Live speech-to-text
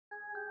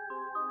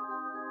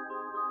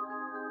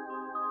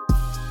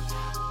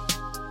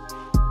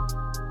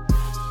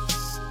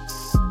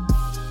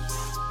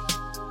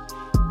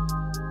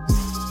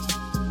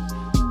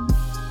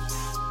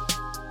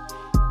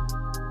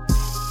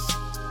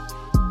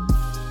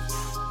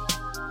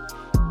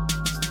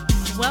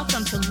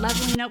Welcome to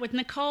Leveling Up with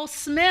Nicole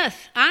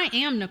Smith. I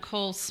am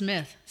Nicole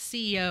Smith,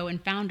 CEO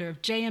and founder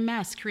of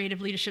JMS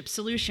Creative Leadership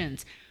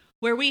Solutions,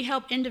 where we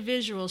help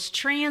individuals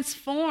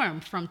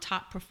transform from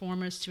top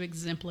performers to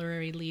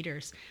exemplary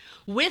leaders.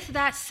 With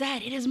that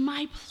said, it is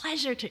my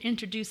pleasure to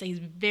introduce a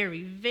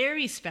very,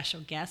 very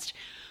special guest.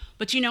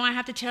 But I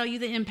have to tell you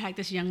the impact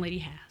this young lady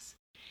has.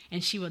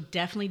 And she will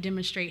definitely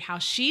demonstrate how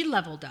she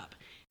leveled up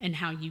and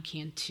how you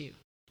can too.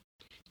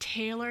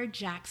 Taylor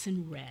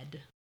Jackson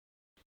Redd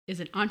is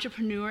an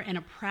entrepreneur and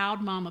a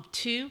proud mom of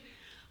two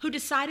who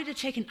decided to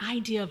take an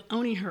idea of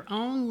owning her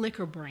own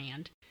liquor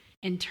brand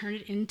and turn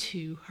it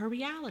into her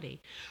reality.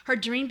 Her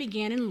dream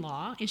began in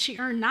law, and she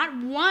earned not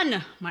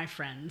one, my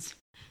friends,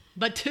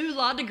 but 2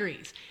 law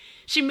degrees.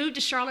 She moved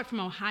to Charlotte from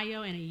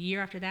Ohio, and a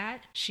year after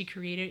that, she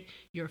created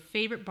Your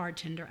Favorite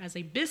Bartender as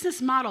a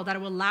business model that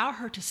will allow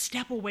her to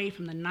step away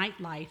from the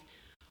nightlife,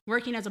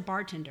 working as a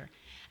bartender,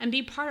 and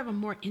be part of a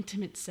more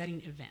intimate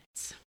setting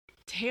events.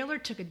 Taylor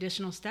took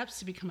additional steps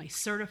to become a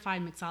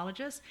certified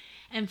mixologist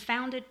and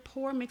founded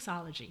Pour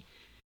Mixology,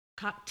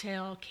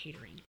 cocktail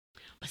catering.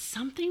 But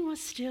something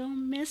was still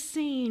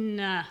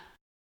missing.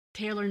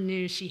 Taylor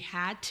knew she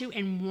had to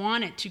and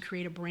wanted to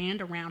create a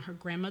brand around her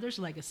grandmother's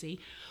legacy,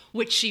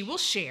 which she will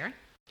share.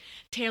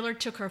 Taylor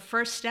took her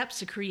first steps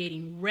to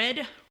creating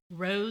Red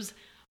Rose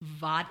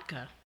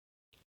Vodka.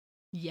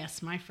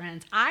 Yes, my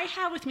friends, I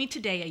have with me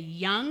today a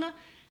young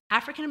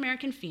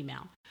African-American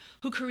female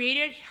who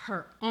created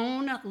her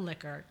own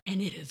liquor,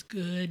 and it is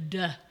good.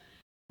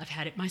 I've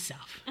had it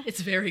myself.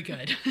 It's very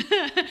good.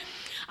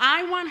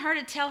 I want her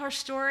to tell her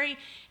story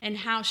and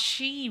how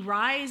she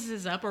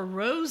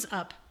rose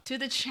up to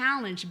the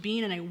challenge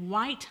being in a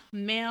white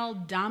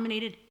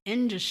male-dominated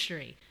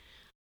industry.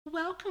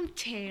 Welcome,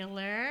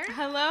 Taylor.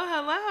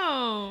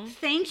 Hello.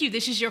 Thank you.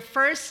 This is your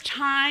first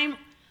time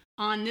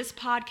on this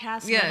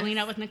podcast, Yes. Leveling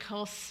Up with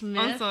Nicole Smith.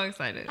 I'm so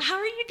excited. How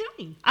are you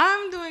doing?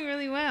 I'm doing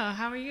really well.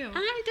 How are you? I'm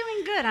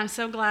doing good. I'm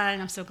so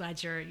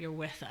glad you're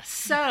with us.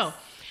 So,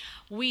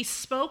 I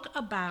spoke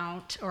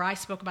about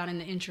in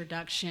the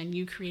introduction,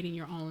 you creating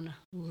your own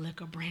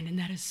liquor brand, and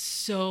that is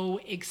so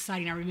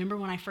exciting. I remember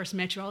when I first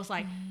met you, I was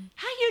like,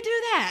 how you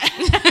do that?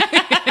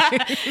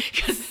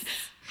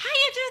 How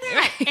you do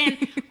that?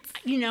 And,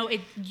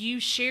 you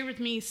shared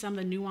with me some of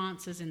the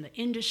nuances in the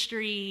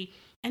industry,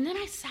 and then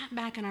I sat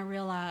back and I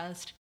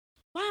realized,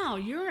 wow,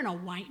 you're in a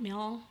white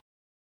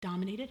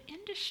male-dominated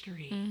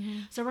industry. Mm-hmm.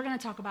 So we're going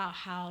to talk about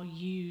how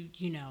you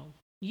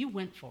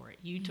went for it.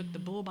 You took the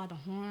bull by the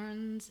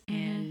horns,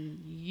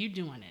 and you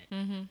doing it.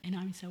 Mm-hmm. And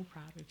I'm so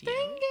proud of you.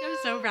 Thank you. I'm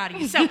so proud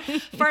of you. So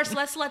first,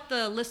 let's let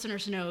the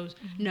listeners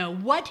know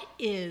what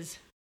is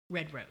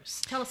Red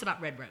Rose. Tell us about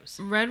Red Rose.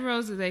 Red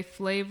Rose is a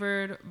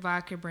flavored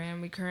vodka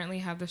brand. We currently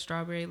have the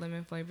strawberry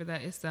lemon flavor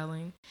that is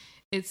selling.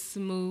 It's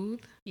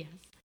smooth. Yes.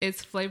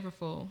 It's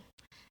flavorful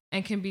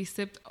and can be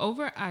sipped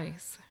over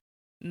ice.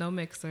 No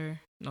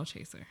mixer, no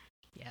chaser.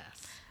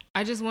 Yes.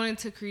 I just wanted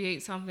to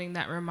create something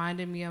that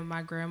reminded me of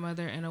my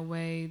grandmother in a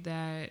way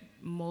that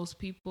most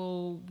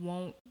people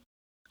won't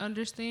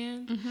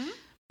understand. Mm-hmm.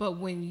 But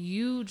when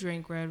you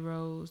drink Red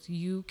Rose,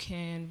 you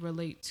can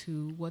relate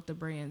to what the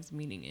brand's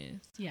meaning is.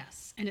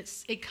 Yes. And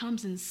it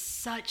comes in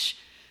such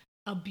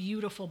a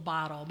beautiful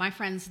bottle. My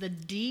friends, the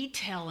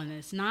detail in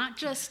this, not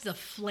just the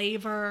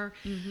flavor,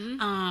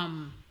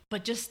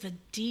 but just the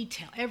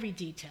detail, every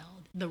detail.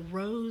 The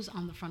rose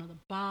on the front of the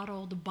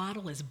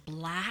bottle is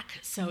black.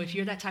 So if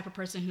you're that type of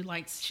person who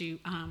likes to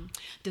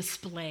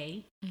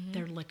display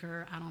their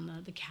liquor out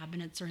on the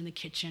cabinets or in the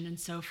kitchen and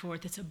so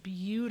forth, it's a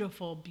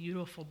beautiful,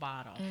 beautiful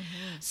bottle.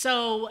 Mm-hmm.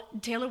 So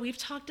Taylor, we've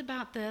talked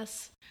about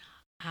this.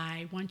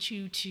 I want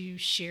you to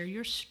share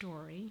your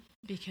story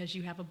because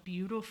you have a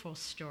beautiful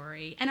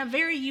story and a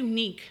very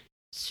unique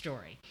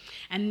story.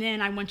 And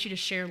then I want you to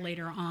share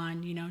later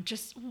on,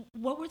 just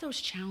what were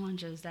those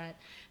challenges that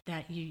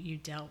you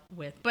dealt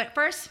with. But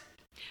first,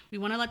 we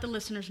want to let the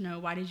listeners know,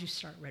 why did you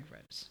start Red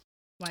Rose?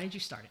 Why did you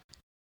start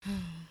it?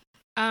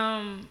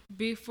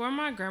 Before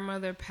my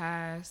grandmother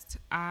passed,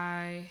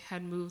 I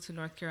had moved to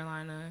North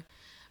Carolina.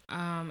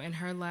 In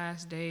her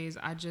last days,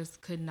 I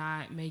just could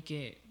not make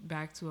it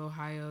back to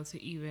Ohio to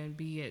even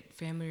be at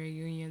family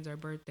reunions or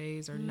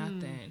birthdays or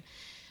nothing.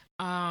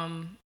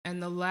 And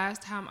the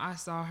last time I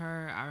saw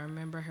her, I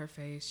remember her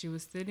face. She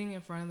was sitting in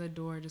front of the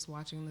door just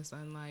watching the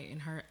sunlight,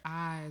 and her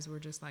eyes were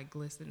just like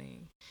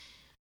glistening.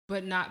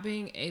 But not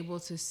being able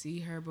to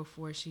see her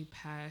before she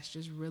passed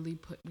just really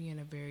put me in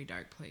a very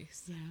dark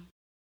place. Yeah.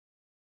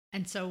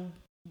 And so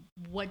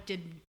where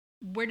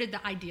did the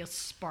idea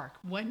spark?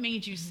 What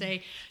made you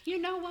say, you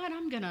know what,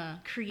 I'm going to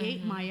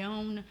create my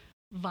own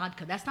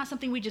vodka? That's not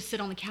something we just sit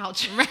on the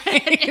couch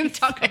and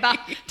talk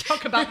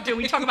about doing.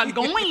 We talk about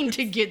going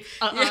to get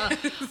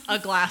a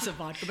glass of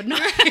vodka, but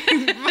not.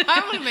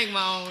 I want to make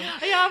my own.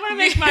 Yeah, I want to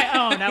make my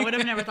own. I would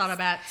have never thought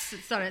about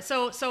starting.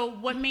 So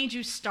what made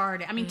you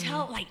start it? I mean,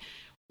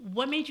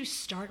 what made you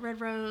start Red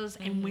Rose,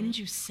 and when did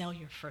you sell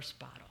your first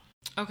bottle?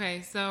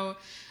 Okay, so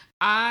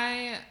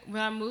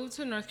When I moved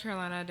to North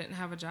Carolina, I didn't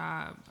have a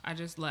job. I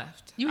just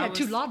left. You had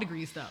 2 law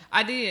degrees, though.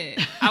 I did.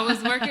 I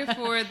was working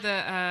for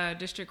the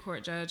district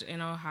court judge in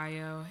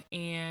Ohio,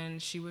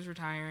 and she was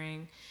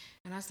retiring.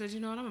 And I said, you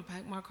know what, I'm going to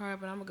pack my car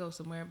up and I'm going to go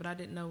somewhere, but I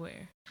didn't know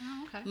where.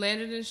 Oh, okay.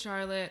 Landed in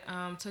Charlotte,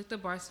 took the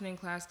bartending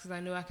class because I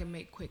knew I could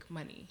make quick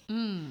money.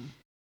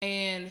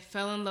 And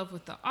fell in love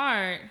with the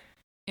art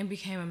and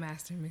became a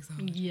master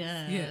mixologist.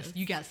 Yes.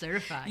 You got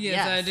certified.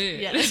 Yes, I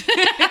did. Yes.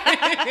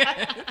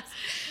 Yes.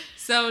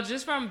 So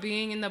just from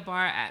being in the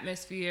bar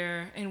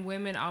atmosphere, and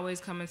women always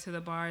coming to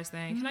the bar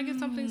saying, can I get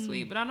something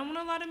sweet? But I don't want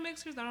a lot of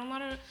mixers. I don't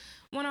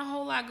want a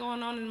whole lot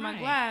going on in my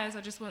glass.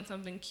 I just want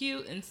something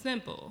cute and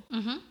simple.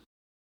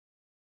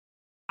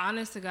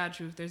 Honest to God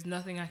truth, there's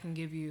nothing I can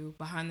give you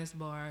behind this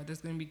bar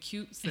that's going to be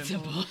cute,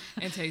 simple,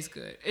 and taste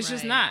good. It's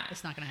just not.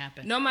 It's not going to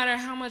happen. No matter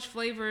how much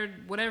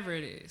flavored, whatever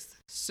it is.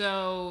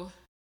 So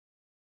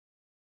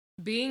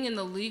being in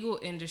the legal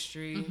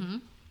industry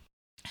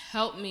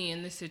helped me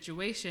in this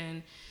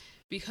situation,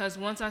 because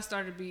once I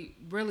started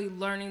really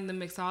learning the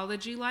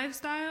mixology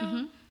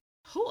lifestyle,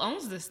 who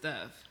owns this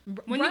stuff?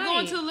 When you go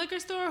into the liquor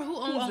store, who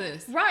owns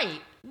this?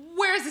 Right.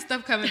 Where's this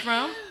stuff coming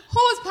from? Who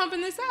is pumping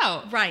this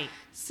out? Right.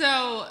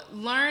 So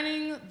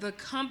learning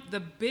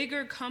the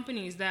bigger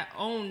companies that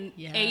own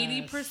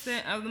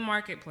 80% of the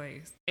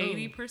marketplace,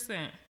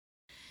 80%,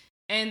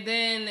 and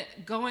then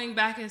going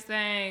back and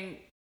saying,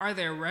 are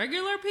there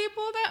regular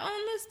people that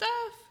own this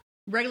stuff?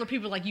 Regular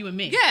people like you and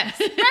me. Yes,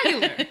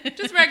 regular.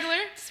 Just regular.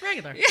 Just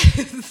regular.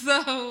 Yes.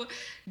 So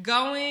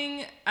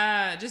going,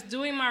 just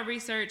doing my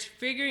research,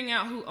 figuring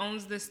out who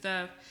owns this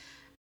stuff.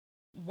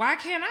 Why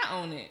can't I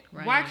own it?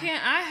 Right. Why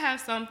can't I have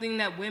something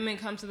that women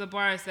come to the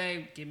bar and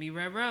say, give me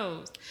Red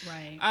Rose?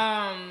 Right.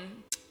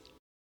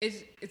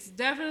 It's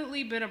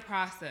definitely been a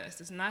process.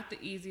 It's not the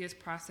easiest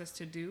process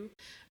to do.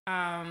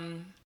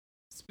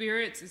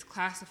 Spirits is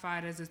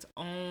classified as its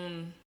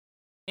own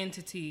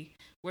entity,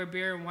 where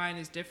beer and wine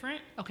is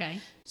different.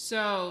 Okay.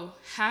 So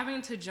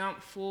having to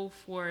jump full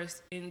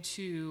force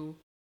into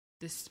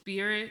the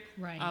spirit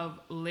of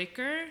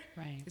liquor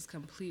is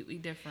completely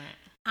different.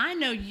 I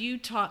know you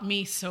taught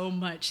me so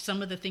much.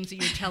 Some of the things that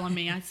you're telling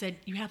me, I said,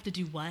 you have to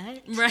do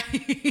what?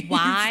 Right.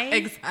 Why?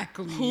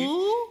 Exactly.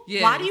 Who?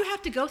 Yes. Why do you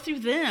have to go through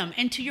them?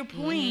 And to your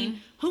point,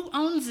 who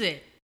owns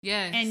it?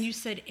 Yes. And you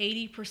said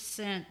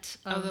 80%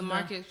 of the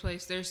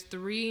marketplace. There's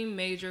 3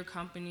 major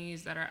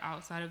companies that are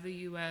outside of the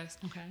U.S.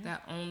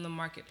 that own the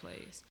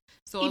marketplace.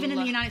 So even in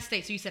the United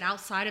States. So you said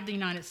outside of the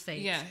United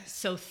States. Yes.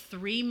 So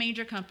 3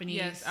 major companies.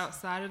 Yes,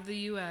 outside of the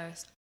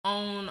U.S.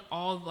 own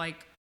all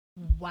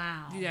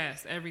wow.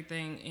 Yes,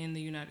 everything in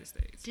the United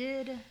States.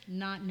 Did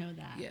not know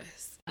that.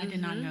 Yes. I did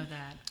not know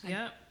that.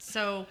 Yep.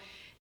 So,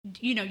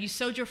 you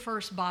sold your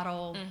first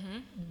bottle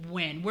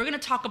when? We're going to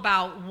talk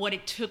about what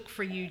it took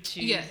for you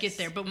to get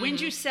there. But when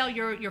did you sell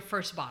your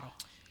first bottle?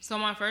 So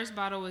my first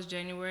bottle was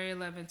January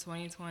 11,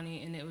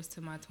 2020, and it was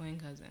to my twin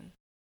cousin.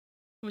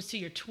 It was to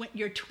your twin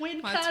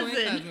cousin? My twin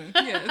cousin,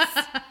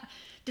 yes.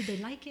 Did they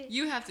like it?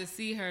 You have to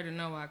see her to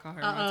know why I call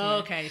her my twin. Oh,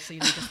 okay. So you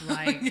just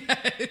like.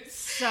 Yes.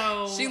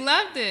 So she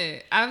loved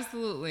it.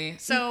 Absolutely.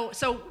 So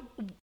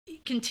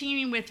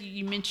continuing with,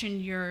 you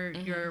mentioned your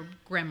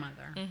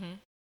grandmother.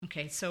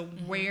 Okay, so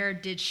where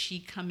did she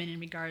come in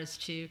regards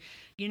to,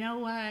 you know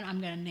what, I'm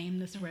going to name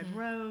this Red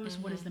Rose.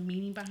 What is the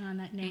meaning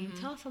behind that name?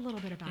 Tell us a little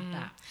bit about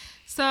that.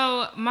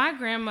 So my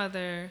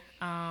grandmother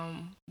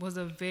was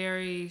a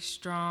very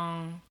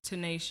strong,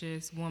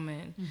 tenacious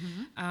woman.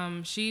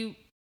 She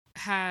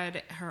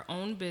had her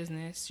own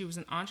business. She was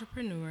an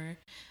entrepreneur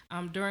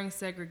during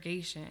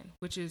segregation,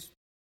 which is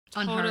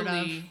unheard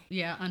totally of.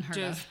 Yeah, unheard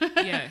of.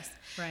 Yes.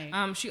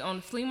 Right. She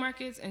owned flea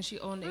markets, and she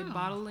owned a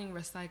bottling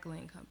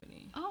recycling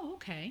company. Oh,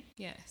 okay.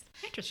 Yes.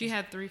 Interesting. She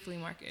had 3 flea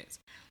markets.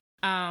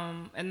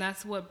 And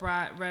that's what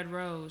brought Red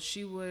Rose.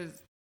 She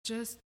was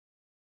just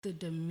the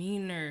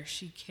demeanor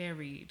she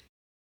carried,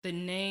 the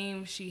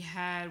name she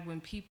had when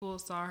people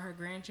saw her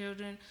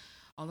grandchildren.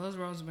 Oh, those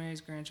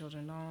Rosemary's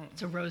grandchildren don't.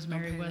 So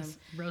Rosemary was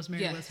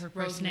her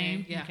first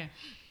name. Yeah. Okay.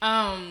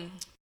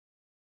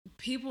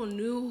 People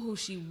knew who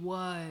she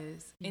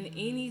was in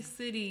any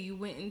city you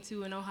went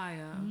into in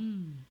Ohio.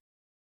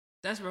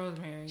 That's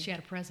Rosemary. She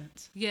had a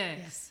presence.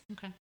 Yes.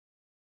 Okay.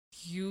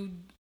 You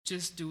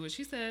just do what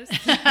she says.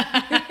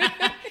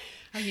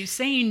 Are you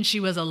saying she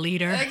was a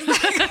leader?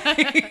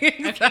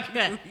 Exactly. Okay,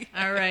 good.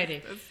 All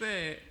righty. That's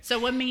it. So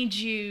what made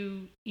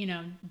you,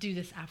 do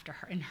this after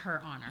her, in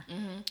her honor?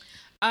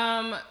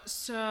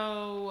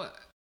 So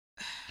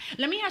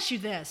let me ask you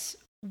this.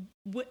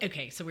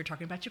 Okay, so we're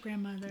talking about your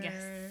grandmother.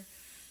 Yes.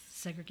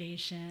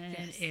 Segregation.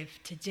 Yes.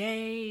 If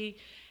today,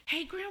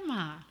 hey,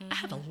 Grandma, I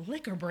have a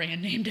liquor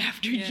brand named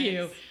after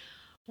you.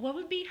 What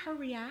would be her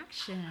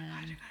reaction? Oh my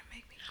God, you're gonna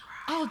make me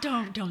cry. Oh,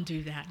 don't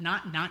do that.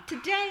 Not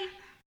today.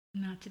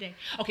 Not today.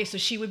 Okay, so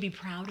she would be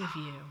proud of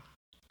you.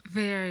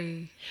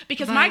 Very.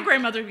 Because my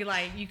grandmother would be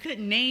like, you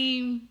couldn't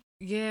name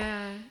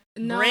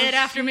bread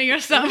after me or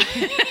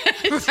something.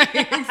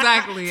 Right,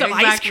 exactly. Some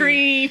ice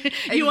cream.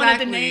 You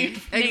wanted to name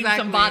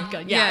some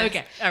vodka. Yeah, yes.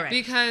 Okay. All right.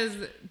 Because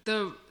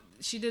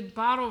she did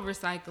bottle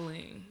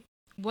recycling.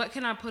 what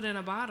can I put in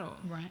a bottle?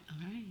 Right.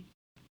 All right.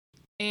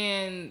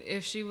 And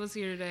if she was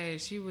here today,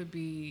 she would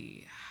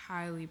be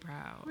highly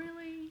proud.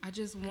 Really? I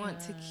just want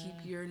to keep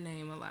your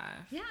name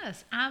alive.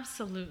 Yes,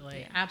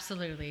 absolutely.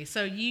 Absolutely.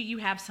 So you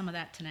have some of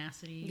that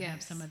tenacity. You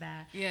have some of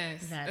that.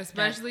 Yes.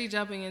 Especially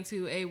jumping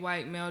into a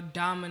white male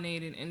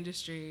dominated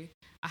industry.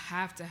 I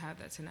have to have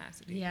that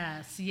tenacity.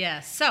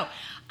 Yes. So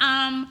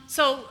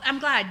I'm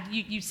glad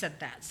you said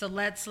that. So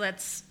let's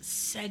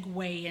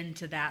segue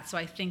into that. So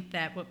I think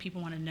that what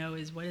people want to know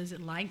is, what is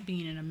it like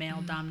being in a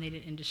male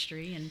dominated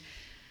industry, and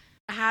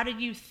how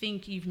did you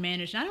think you've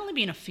managed not only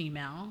being a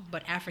female,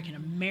 but African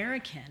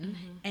American?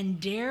 And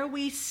dare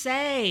we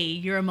say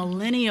you're a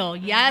millennial?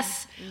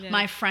 Yes,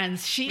 my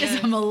friends, she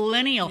is a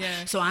millennial.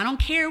 So I don't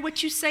care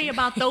what you say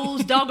about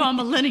those doggone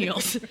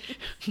millennials.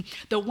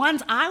 The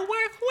ones I work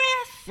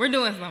with, we're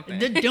doing something.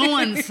 They're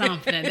doing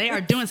something. They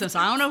are doing something. So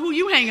I don't know who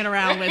you hanging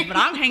around with, but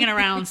I'm hanging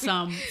around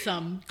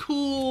some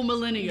cool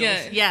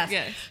millennials.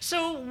 Yes.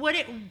 So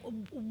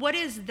what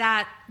is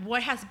that?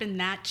 What has been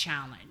that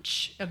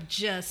challenge of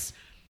just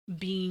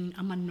being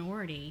a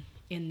minority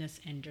in this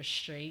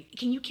industry?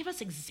 Can you give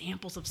us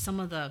examples of some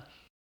of the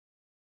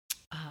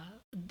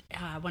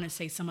I want to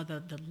say some of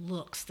the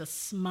looks, the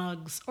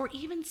smugs, or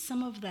even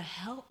some of the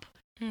help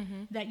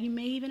that you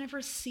may even have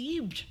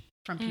received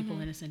from people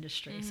in this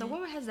industry? So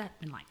what has that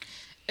been like?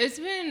 It's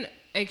been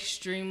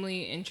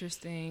extremely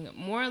interesting.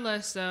 More or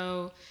less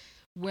so,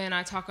 when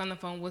I talk on the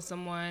phone with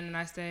someone and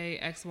I say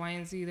X, Y,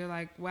 and Z, they're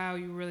like, wow,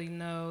 you really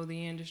know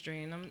the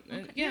industry. And I'm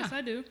yes,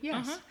 I do.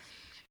 Yes.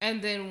 And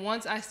then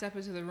once I step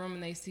into the room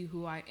and they see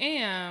who I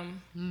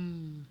am,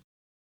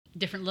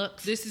 different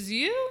looks. This is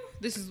you.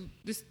 This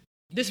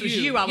was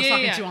you. I was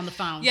talking to on the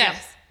phone.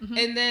 Yes. Yep.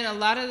 And then a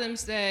lot of them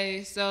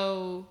say,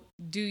 so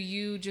do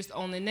you just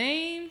own the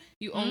name?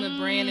 You own the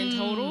brand in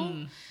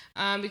total?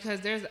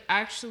 Because there's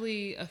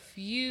actually a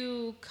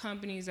few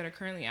companies that are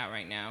currently out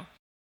right now.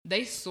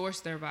 They source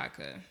their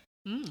vodka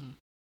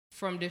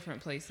from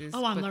different places.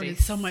 Oh, I'm learning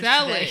so much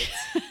today.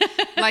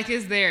 Like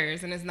it's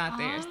theirs and it's not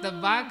theirs. The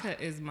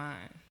vodka is mine.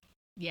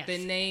 Yes.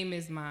 The name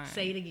is mine.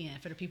 Say it again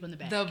for the people in the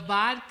back. The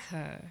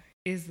vodka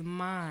is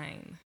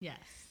mine. Yes.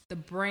 The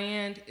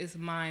brand is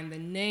mine. The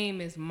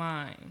name is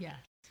mine. Yes.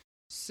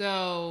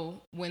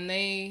 So when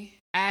they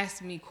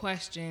ask me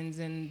questions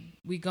and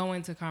we go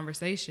into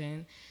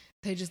conversation,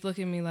 they just look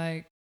at me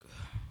like,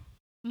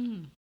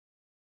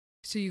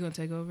 so you gonna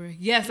take over?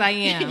 Yes, I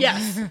am.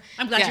 Yes.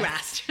 I'm glad you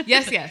asked.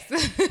 Yes.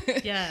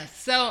 Yes.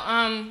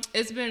 So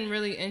it's been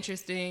really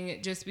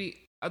interesting.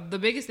 The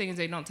biggest thing is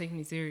they don't take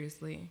me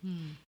seriously.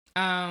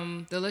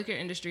 The liquor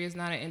industry is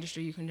not an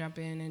industry you can jump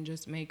in and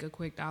just make a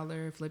quick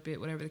 $1, flip it,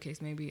 whatever the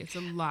case may be. It's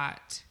a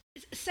lot.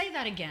 Say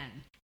that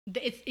again.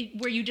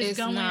 Where you just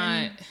go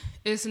in.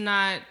 It's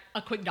not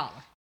a quick $1.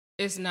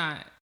 It's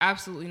not.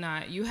 Absolutely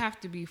not. You have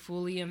to be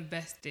fully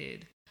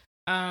invested.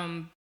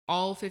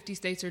 All 50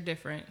 states are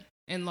different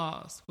in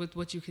laws with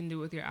what you can do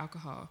with your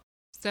alcohol.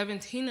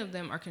 17 of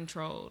them are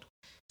controlled.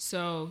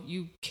 So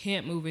you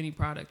can't move any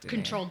product in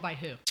Controlled there. By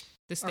who?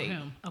 The state. Or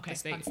whom? Okay. The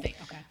state. By the state.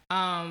 Okay.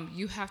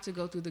 You have to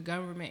go through the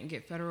government and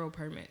get federal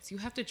permits. You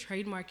have to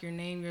trademark your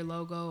name, your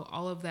logo,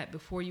 all of that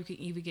before you can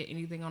even get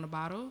anything on a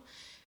bottle.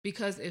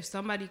 Because if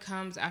somebody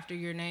comes after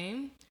your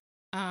name,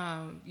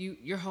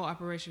 your whole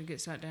operation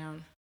gets shut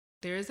down.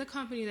 There is a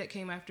company that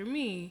came after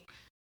me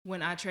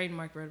when I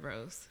trademarked Red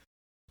Rose.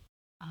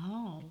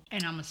 Oh,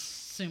 and I'm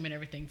assuming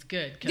everything's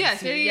good.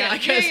 Yes,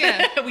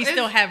 we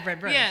still have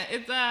Red Rose. Yeah,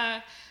 it's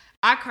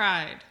I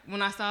cried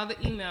when I saw the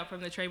email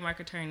from the trademark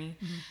attorney.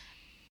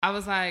 I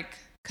was like,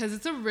 because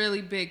it's a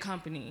really big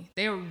company.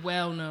 They are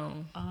well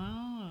known.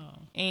 Oh.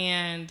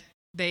 And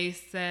they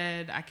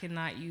said I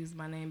cannot use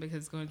my name because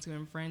it's going to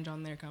infringe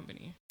on their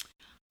company.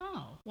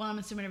 Oh, well, I'm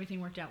assuming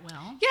everything worked out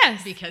well.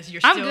 Yes. Because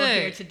you're still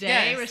here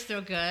today. Yes. We're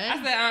still good. I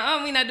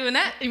said, we're not doing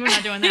that. We're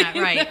not doing that,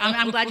 right.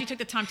 I'm glad you took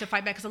the time to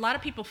fight back, because a lot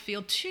of people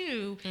feel,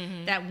 too,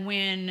 that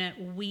when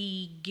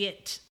we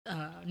get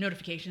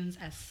notifications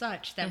as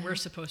such, that we're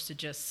supposed to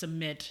just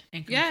submit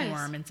and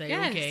conform and say,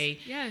 okay.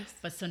 Yes.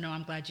 But so, no,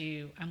 I'm glad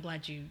you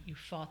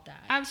fought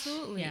that.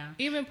 Absolutely. Yeah.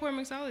 Even Port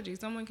Mixology,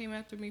 someone came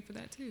after me for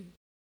that, too.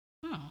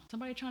 Oh,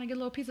 somebody trying to get a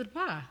little piece of the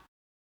pie.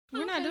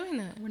 We're not doing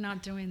that. We're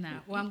not doing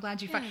that. Well, I'm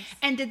glad you fought.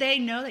 And did they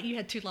know that you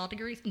had 2 law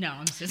degrees? No,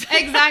 I'm just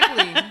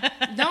exactly.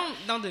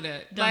 Don't do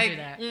that. Don't do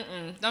that.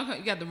 Don't.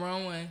 You got the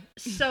wrong one.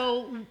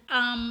 So,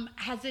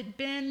 has it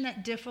been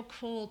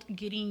difficult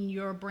getting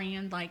your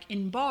brand like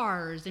in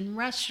bars, in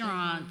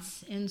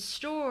restaurants, in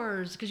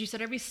stores? Because you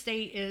said every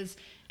state is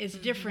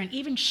different.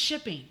 Even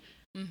shipping.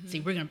 See,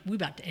 we're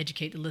about to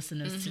educate the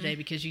listeners today,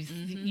 because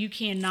you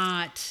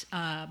cannot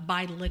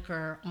buy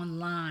liquor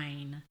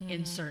online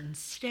in certain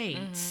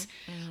states.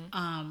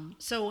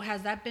 So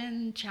has that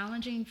been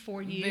challenging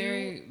for you?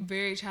 Very,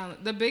 very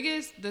challenging.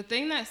 Okay,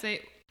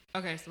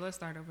 so let's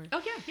start over.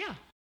 Oh yeah.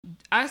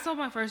 I sold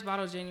my first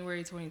bottle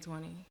January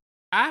 2020.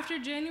 After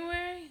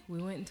January,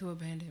 we went into a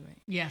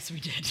pandemic. Yes, we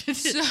did.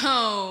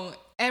 So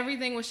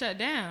everything was shut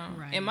down.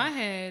 Right. In my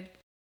head,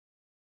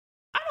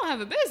 I don't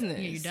have a business.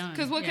 Yeah, you're done.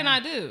 Because what can I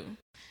do?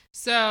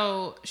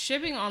 So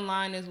shipping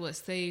online is what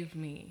saved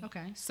me.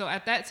 Okay. So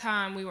at that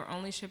time, we were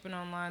only shipping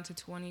online to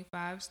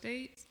 25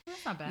 states.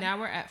 That's not bad. Now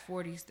we're at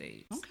 40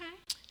 states. Okay.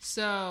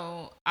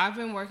 So I've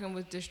been working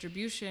with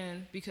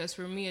distribution because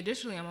for me,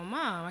 additionally, I'm a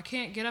mom. I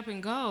can't get up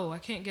and go. I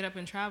can't get up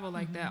and travel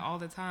like that all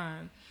the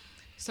time.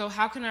 So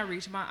how can I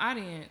reach my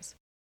audience?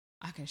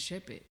 I can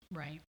ship it.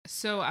 Right.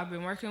 So I've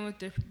been working with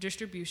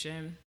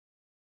distribution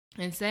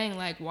and saying,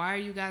 like, why are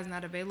you guys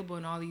not available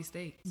in all these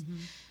states?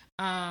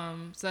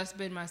 So that's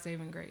been my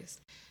saving grace.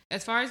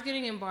 As far as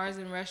getting in bars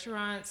and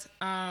restaurants,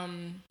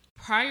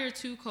 prior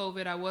to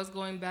COVID, I was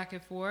going back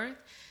and forth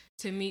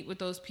to meet with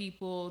those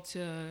people,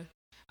 to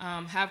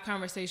have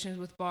conversations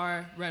with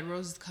bar. Red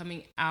Rose is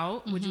coming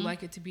out. Would you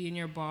like it to be in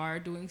your bar?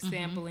 Doing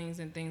samplings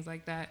and things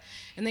like that.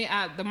 And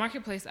the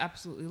marketplace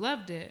absolutely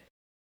loved it.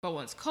 But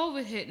once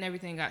COVID hit and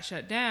everything got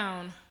shut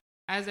down,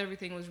 as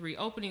everything was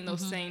reopening,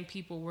 those same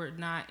people were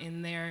not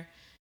in their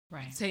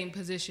same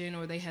position,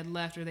 or they had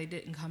left, or they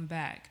didn't come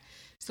back.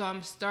 So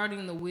I'm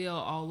starting the wheel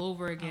all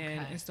over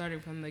again and starting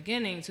from the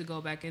beginning to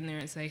go back in there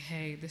and say,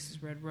 hey, this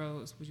is Red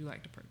Rose. Would you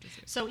like to purchase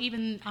it? So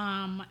even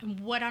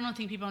what I don't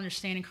think people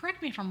understand, and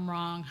correct me if I'm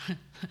wrong,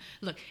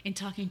 look, in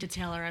talking to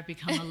Taylor, I've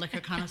become a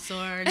liquor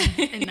connoisseur,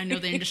 and I know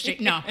the industry.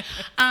 No.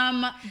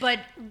 But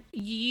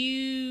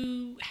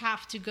you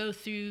have to go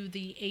through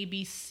the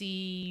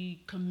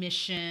ABC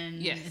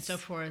commission and so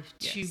forth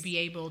to be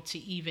able to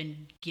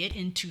even get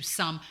into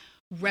some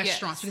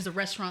restaurants, because the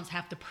restaurants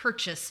have to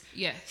purchase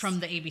from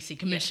the ABC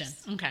commission.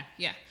 Okay.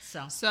 Yeah.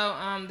 So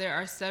there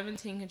are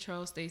 17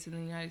 control states in the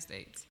United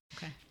States.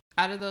 Okay.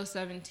 Out of those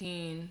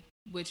 17,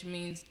 which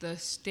means the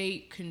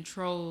state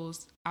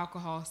controls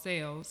alcohol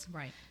sales.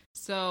 Right.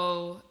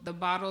 So the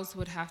bottles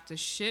would have to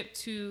ship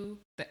to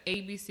the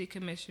ABC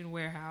commission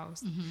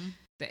warehouse.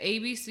 The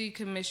ABC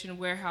commission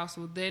warehouse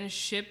will then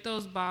ship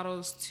those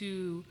bottles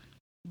to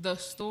the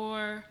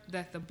store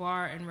that the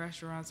bar and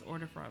restaurants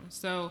order from.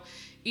 So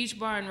each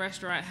bar and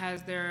restaurant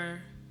has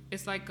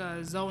it's like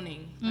a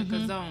zoning, like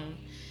a zone,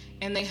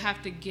 and they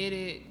have to get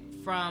it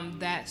from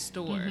that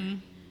store.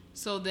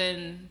 So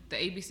then the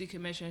ABC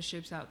commission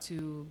ships out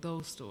to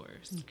those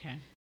stores. Okay.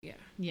 Yeah.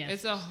 Yes.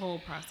 It's a whole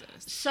process.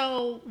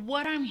 So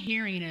what I'm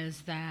hearing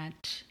is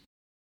that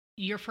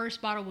your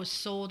first bottle was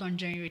sold on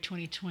January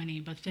 2020,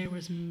 but there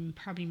was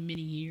probably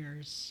many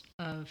years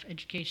of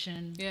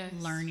education,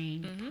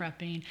 learning,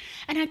 prepping.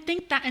 And I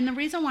think that, and the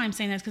reason why I'm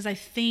saying that is because I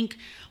think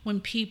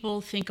when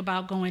people think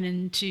about going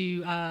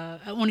into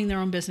owning their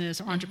own business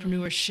or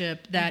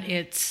entrepreneurship, that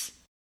it's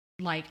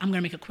like, I'm going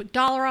to make a quick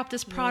dollar off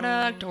this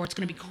product, or it's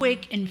going to be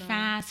quick and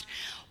fast.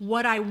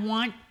 What I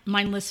want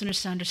my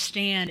listeners to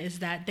understand is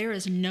that there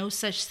is no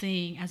such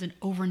thing as an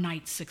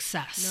overnight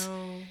success.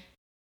 No.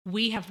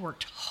 We have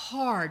worked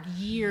hard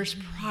years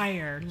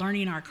prior,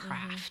 learning our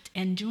craft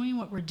and doing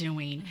what we're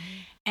doing.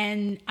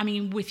 And I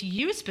mean, with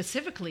you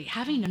specifically,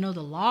 having to know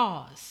the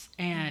laws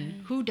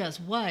and who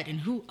does what and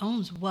who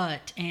owns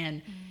what,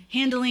 and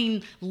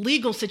handling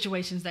legal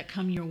situations that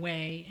come your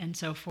way and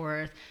so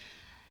forth.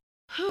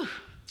 Whew,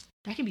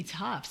 that can be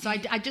tough. So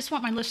I just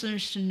want my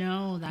listeners to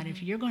know that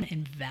if you're going to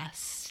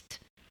invest,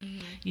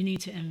 you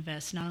need to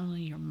invest not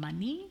only your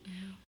money,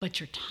 but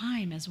your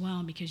time as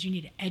well, because you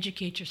need to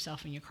educate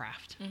yourself in your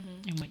craft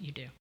and what you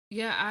do.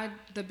 Yeah,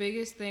 the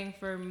biggest thing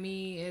for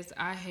me is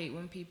I hate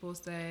when people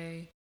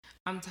say,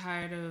 I'm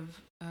tired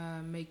of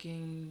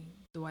making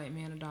the white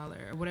man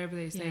 $1 or whatever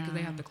they say, because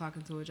they have to clock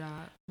into a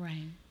job.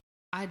 Right.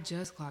 I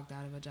just clocked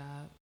out of a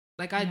job.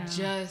 Like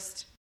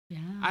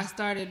I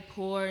started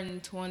Pour in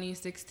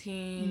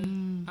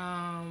 2016,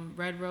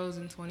 Red Rose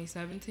in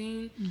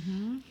 2017.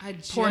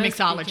 Pour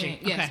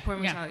Mixology. Pour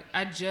Mixology.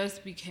 I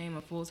just became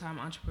a full-time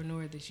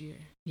entrepreneur this year.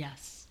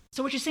 Yes.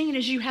 So what you're saying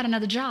is you had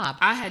another job.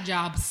 I had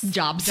jobs.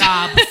 Jobs.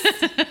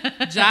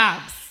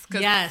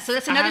 Yeah, so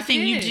that's another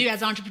thing you do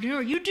as an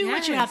entrepreneur. You do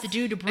what you have to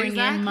do to bring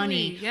in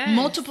money.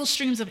 Multiple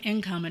streams of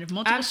income. And if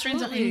multiple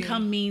streams of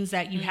income means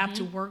that you have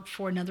to work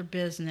for another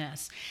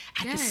business,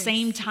 at the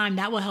same time,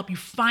 that will help you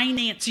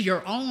finance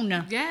your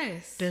own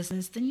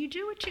business, then you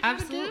do what you have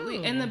to do.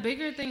 Absolutely. And the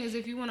bigger thing is,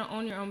 if you want to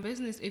own your own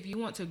business, if you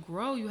want to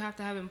grow, you have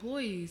to have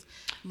employees.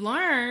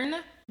 Learn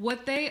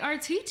what they are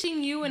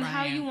teaching you and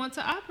how you want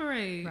to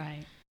operate.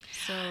 Right.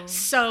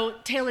 So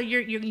Taylor,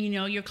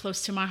 you're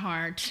close to my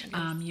heart.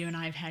 You and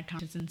I have had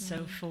conversations and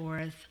so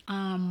forth.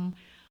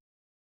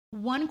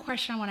 One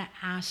question I want to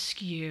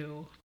ask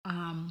you: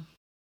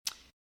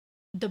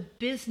 the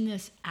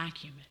business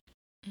acumen,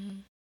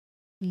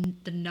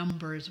 the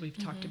numbers we've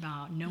talked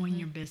about, knowing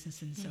your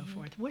business and so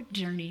forth. What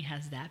journey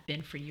has that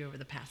been for you over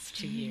the past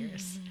 2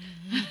 years?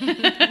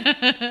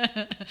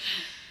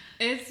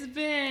 It's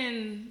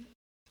been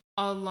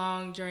a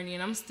long journey,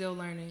 and I'm still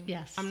learning.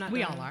 Yes, I'm not.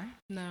 We done. all are.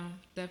 No,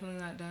 definitely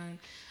not done.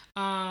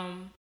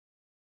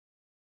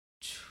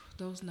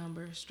 Those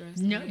numbers stress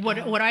me.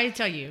 What I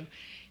tell you,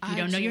 you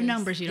don't know your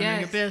numbers. You don't know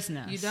your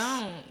business. You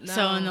don't. No.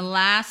 So in the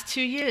last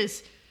 2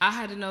 years, I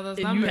had to know those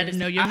numbers. You had to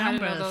know your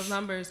numbers. I had to know those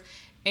numbers,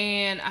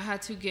 and I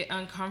had to get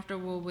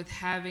uncomfortable with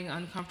having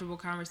uncomfortable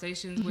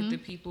conversations with the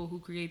people who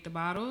create the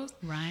bottles.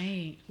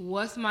 Right.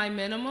 What's my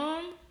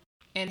minimum?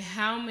 and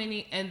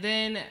and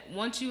then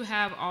once you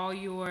have all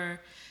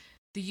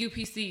the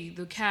UPC,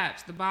 the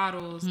caps, the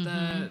bottles,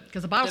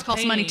 because the bottles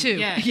cost money too.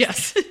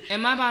 Yes.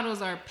 And my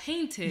bottles are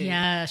painted.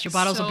 Yes, your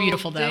bottles are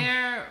beautiful though.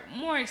 They're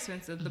more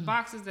expensive. The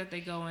boxes that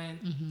they go in,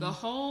 the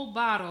whole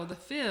bottle, the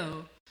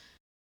fill.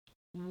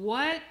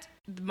 What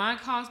my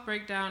cost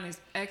breakdown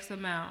is X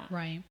amount.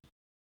 Right.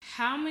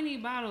 How many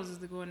bottles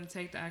is it going to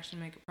take to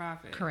actually make a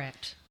profit?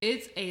 Correct.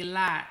 It's a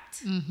lot.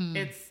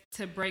 It's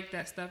to break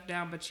that stuff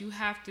down, but you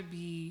have to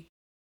be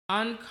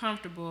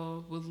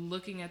uncomfortable with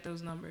looking at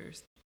those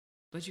numbers.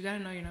 But you got to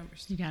know your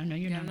numbers. You got to know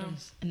your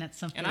numbers. And that's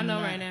something. And I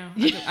know right now.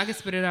 I can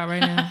spit it out right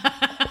now.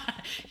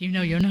 You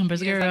know your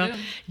numbers, girl. Yes, I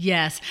do.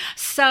 Yes.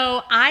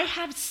 So I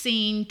have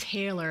seen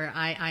Taylor,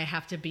 I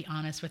have to be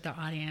honest with our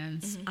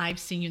audience. I've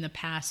seen you in the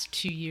past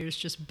 2 years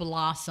just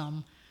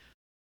blossom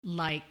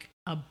like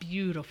a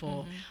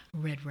beautiful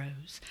red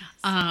rose.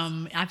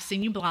 I've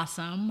seen you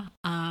blossom.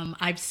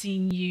 I've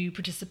seen you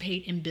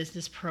participate in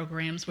business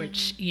programs,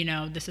 which,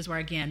 this is where,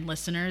 again,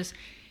 listeners,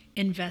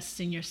 invest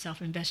in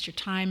yourself, invest your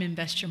time,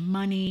 invest your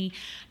money.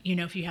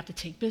 If you have to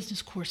take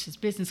business courses,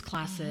 business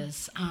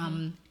classes,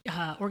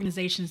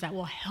 organizations that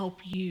will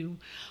help you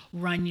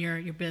run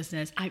your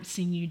business. I've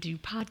seen you do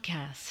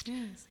podcasts.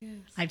 Yes.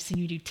 I've seen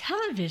you do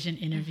television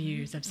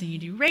interviews. I've seen you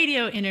do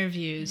radio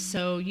interviews.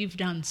 So you've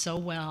done so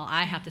well,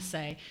 I have to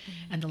say,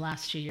 in the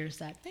last 2 years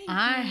that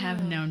I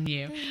have known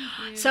you.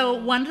 So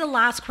one of the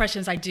last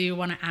questions I do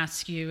want to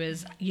ask you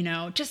is,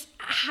 just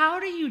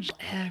how do you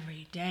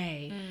every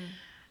day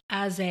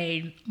as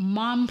a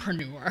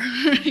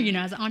mompreneur,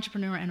 as an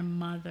entrepreneur and a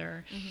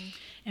mother,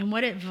 and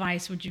what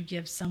advice would you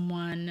give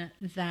someone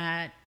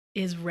that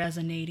is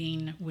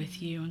resonating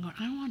with you and going,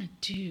 I want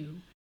to do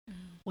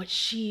what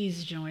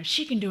she's doing. If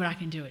she can do it, I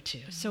can do it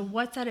too. So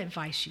what's that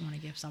advice you want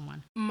to give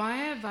someone?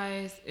 My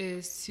advice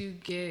is to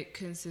get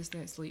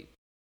consistent sleep.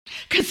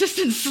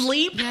 Consistent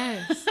sleep?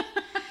 Yes.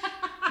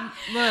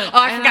 Look,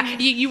 I forgot.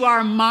 You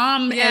are a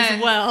mom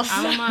as well. So.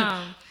 I'm a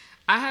mom.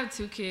 I have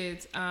 2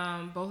 kids.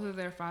 Both of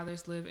their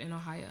fathers live in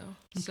Ohio.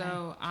 Okay.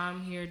 So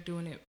I'm here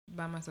doing it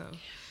by myself.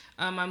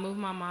 I moved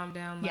my mom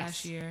down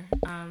last year.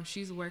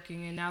 She's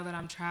working, and now that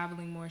I'm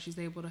traveling more, she's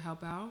able to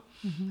help out.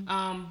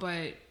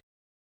 But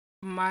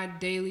my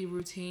daily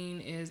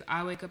routine is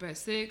I wake up at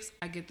 6.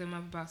 I get them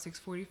up about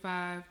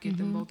 6:45, get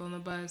them both on the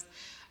bus.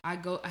 I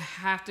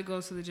have to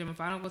go to the gym. If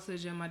I don't go to the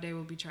gym, my day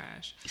will be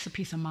trash. It's a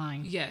peace of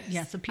mind. Yes.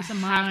 Yes, a peace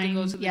of mind. I have to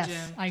go to the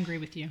gym. I agree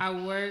with you. I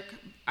work.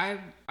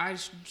 I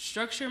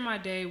structure my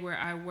day where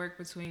I work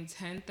between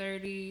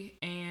 10:30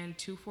 and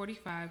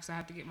 2:45 because I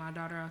have to get my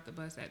daughter off the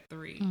bus at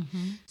 3.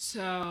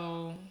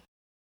 So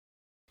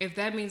if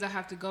that means I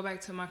have to go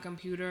back to my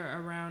computer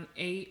around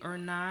 8 or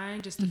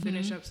 9 just to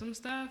finish up some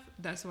stuff,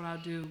 that's what I'll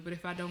do. But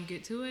if I don't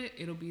get to it,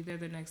 it'll be there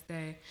the next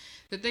day.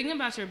 The thing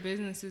about your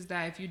business is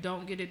that if you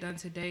don't get it done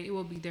today, it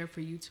will be there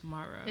for you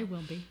tomorrow. It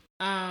will be.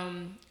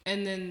 And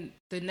then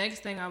the next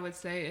thing I would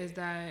say is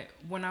that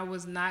when I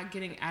was not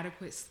getting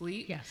adequate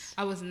sleep,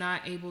 I was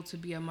not able to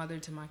be a mother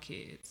to my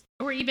kids.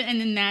 Or even,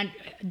 and then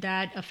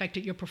that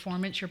affected your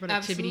performance, your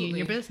productivity in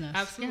your business.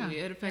 Absolutely.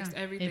 It affects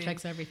everything. It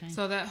affects everything.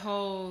 So that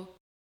whole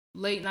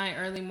late night,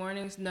 early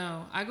mornings,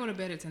 no. I go to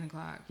bed at 10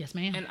 o'clock. Yes,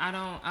 ma'am. And I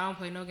don't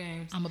play no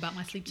games. I'm about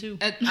my sleep too.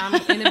 I'm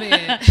in the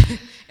bed.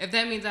 If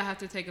that means I have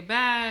to take a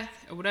bath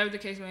or whatever the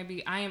case may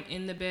be, I am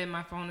in the bed.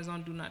 My phone is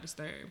on Do Not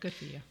Disturb. Good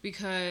for you.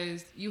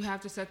 Because you have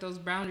to set those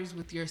boundaries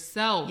with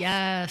yourself.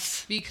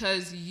 Yes.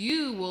 Because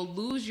you will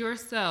lose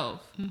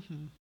yourself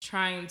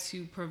trying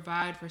to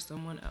provide for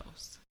someone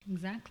else.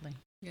 Exactly.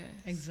 Yes.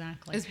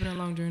 Exactly. It's been a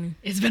long journey.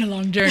 It's been a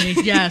long journey.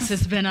 Yes,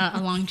 it's been a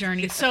long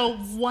journey. So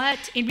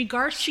what, in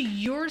regards to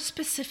your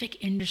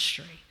specific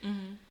industry,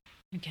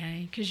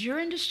 okay, because your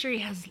industry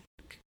has,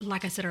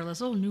 like I said earlier,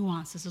 there's little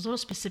nuances, there's little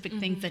specific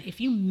things that if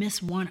you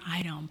miss one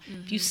item,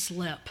 if you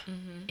slip,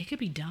 it could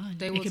be done.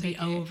 It could be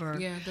over.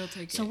 Yeah, they'll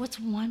take it. So what's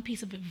one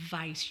piece of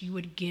advice you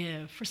would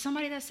give for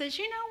somebody that says,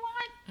 you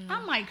know what,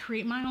 I might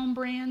create my own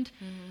brand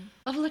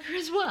of liquor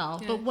as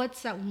well, but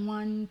what's that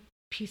one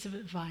piece of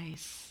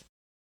advice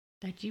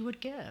that you would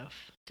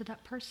give to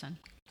that person?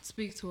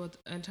 Speak to an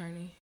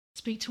attorney.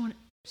 Speak to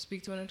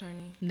an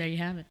attorney. There you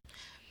have it.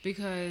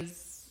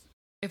 Because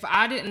if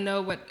I didn't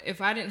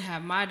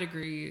have my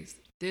degrees,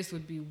 this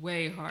would be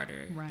way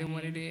harder than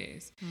what it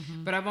is.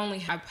 But I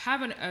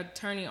have an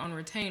attorney on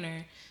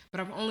retainer, but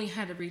I've only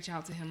had to reach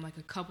out to him like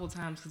a couple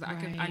times because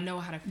I know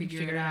how to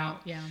figure it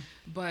out. Yeah.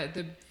 But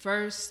the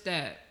first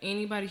step,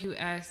 anybody who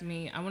asks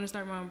me, I want to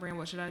start my own brand,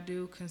 what should I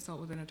do? Consult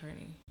with an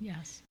attorney.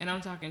 Yes. And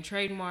I'm talking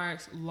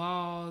trademarks,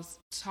 laws.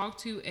 Talk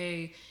to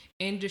a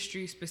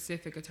industry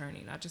specific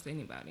attorney, not just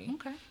anybody.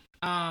 Okay.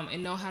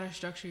 And know how to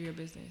structure your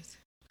business.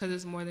 because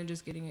it's more than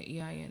just getting an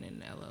EIN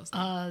and an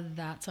LLC.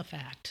 That's a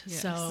fact.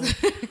 Yes. So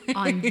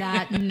on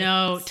that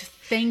note,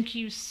 thank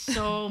you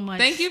so much.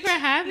 Thank you for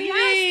having me.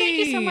 Yes, thank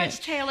you so much,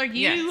 Taylor.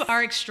 You Yes.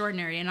 are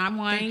extraordinary, and I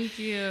want Thank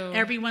you.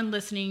 everyone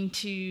listening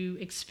to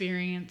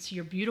experience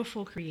your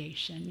beautiful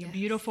creation, your Yes.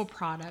 beautiful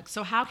products.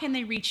 So how can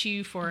they reach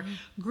you for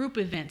group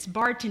events,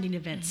 bartending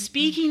events,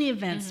 speaking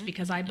events?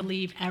 Because I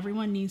believe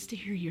everyone needs to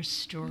hear your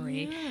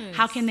story. Yes.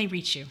 How can they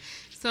reach you?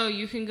 So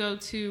you can go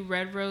to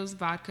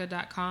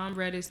redrosevodka.com.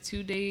 Red is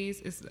 2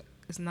 days. It's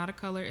not a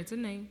color. It's a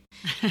name.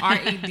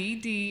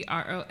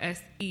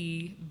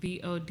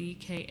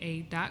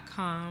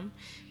 REDDROSEVODKA.com.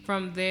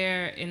 From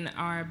there, in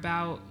our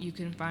about, you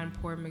can find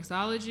Pour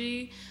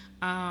Mixology.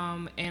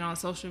 And on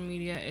social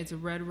media, it's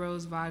Red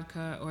Rose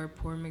Vodka or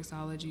Pour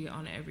Mixology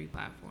on every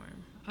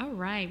platform. All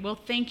right. Well,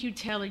 thank you,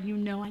 Taylor. You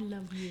know I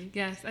love you.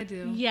 Yes, I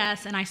do.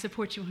 Yes, and I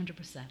support you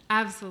 100%.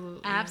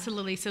 Absolutely.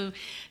 Absolutely. So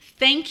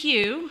thank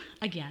you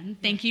again.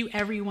 Thank you,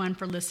 everyone,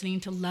 for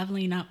listening to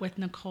Leveling Up with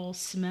Nicole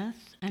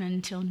Smith. And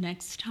until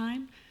next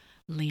time,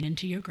 lean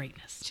into your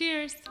greatness.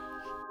 Cheers.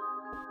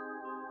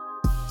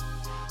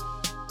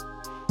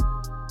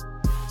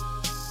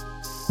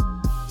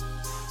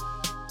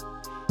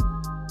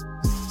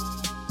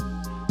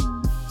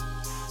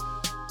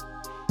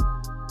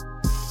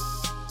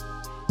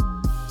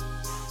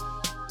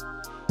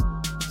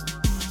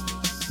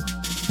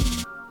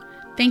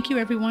 Thank you,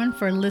 everyone,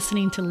 for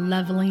listening to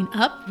Leveling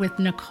Up with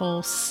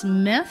Nicole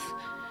Smith.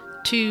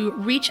 To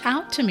reach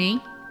out to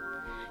me,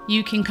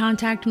 you can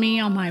contact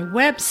me on my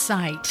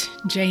website,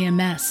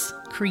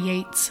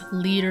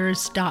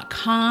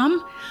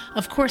 jmscreatesleaders.com.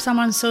 Of course, I'm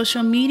on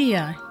social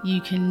media.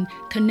 You can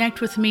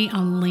connect with me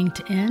on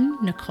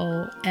LinkedIn,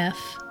 Nicole F.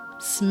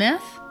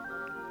 Smith.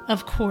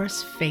 Of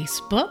course,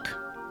 Facebook,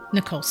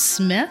 Nicole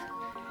Smith.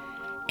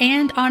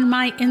 And on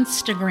my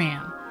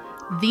Instagram,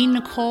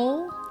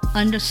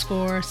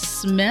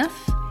 @Nicole_Smith,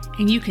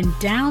 and you can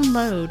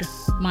download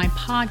my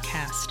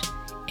podcast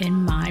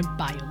in my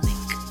bio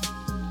link.